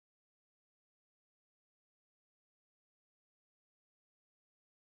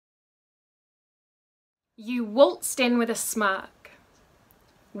You waltzed in with a smirk.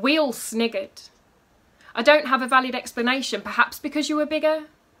 We all sniggered. I don't have a valid explanation, perhaps because you were bigger?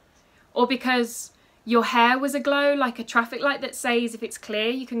 Or because your hair was aglow like a traffic light that says if it's clear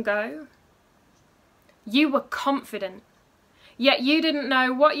you can go? You were confident, yet you didn't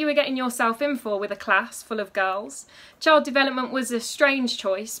know what you were getting yourself in for with a class full of girls. Child development was a strange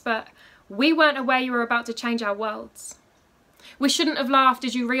choice, but we weren't aware you were about to change our worlds. We shouldn't have laughed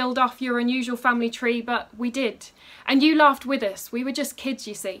as you reeled off your unusual family tree, but we did. And you laughed with us. We were just kids,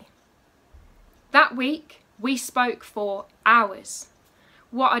 you see. That week, we spoke for hours.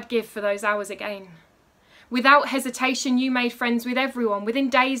 What I'd give for those hours again. Without hesitation, you made friends with everyone. Within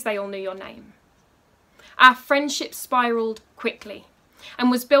days, they all knew your name. Our friendship spiralled quickly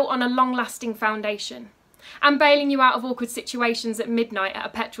and was built on a long-lasting foundation. And bailing you out of awkward situations at midnight at a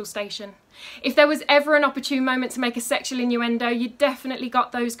petrol station. If there was ever an opportune moment to make a sexual innuendo, you definitely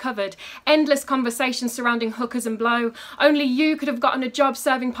got those covered. Endless conversations surrounding hookers and blow. Only you could have gotten a job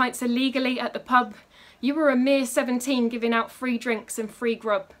serving pints illegally at the pub. You were a mere 17 giving out free drinks and free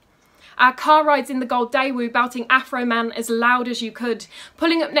grub. Our car rides in the Gold Daewoo, belting Afro Man as loud as you could,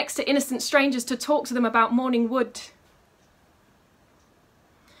 pulling up next to innocent strangers to talk to them about morning wood.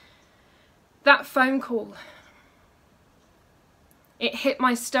 That phone call, it hit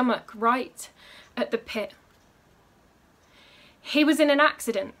my stomach right at the pit. He was in an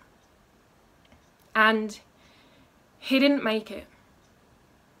accident and he didn't make it.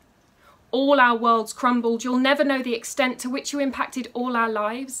 All our worlds crumbled. You'll never know the extent to which you impacted all our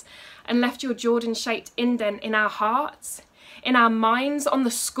lives and left your Jordan-shaped indent in our hearts, in our minds, on the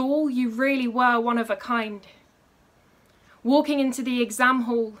school. You really were one of a kind. Walking into the exam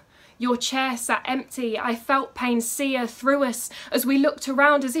hall, your chair sat empty. I felt pain sear through us as we looked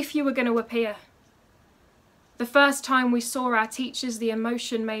around as if you were going to appear. The first time we saw our teachers, the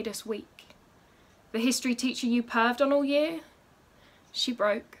emotion made us weak. The history teacher you perved on all year, she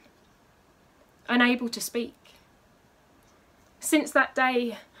broke, unable to speak. Since that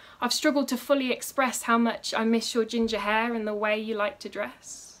day, I've struggled to fully express how much I miss your ginger hair and the way you like to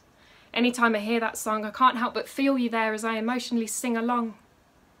dress. Anytime I hear that song, I can't help but feel you there as I emotionally sing along.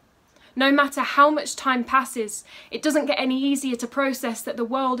 No matter how much time passes, it doesn't get any easier to process that the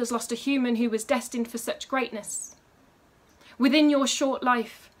world has lost a human who was destined for such greatness. Within your short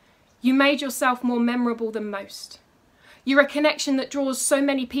life, you made yourself more memorable than most. You're a connection that draws so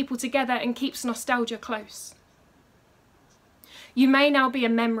many people together and keeps nostalgia close. You may now be a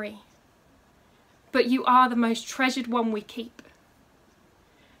memory, but you are the most treasured one we keep.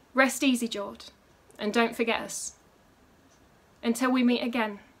 Rest easy, Jord, and don't forget us. Until we meet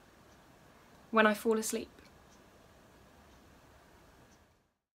again, when I fall asleep.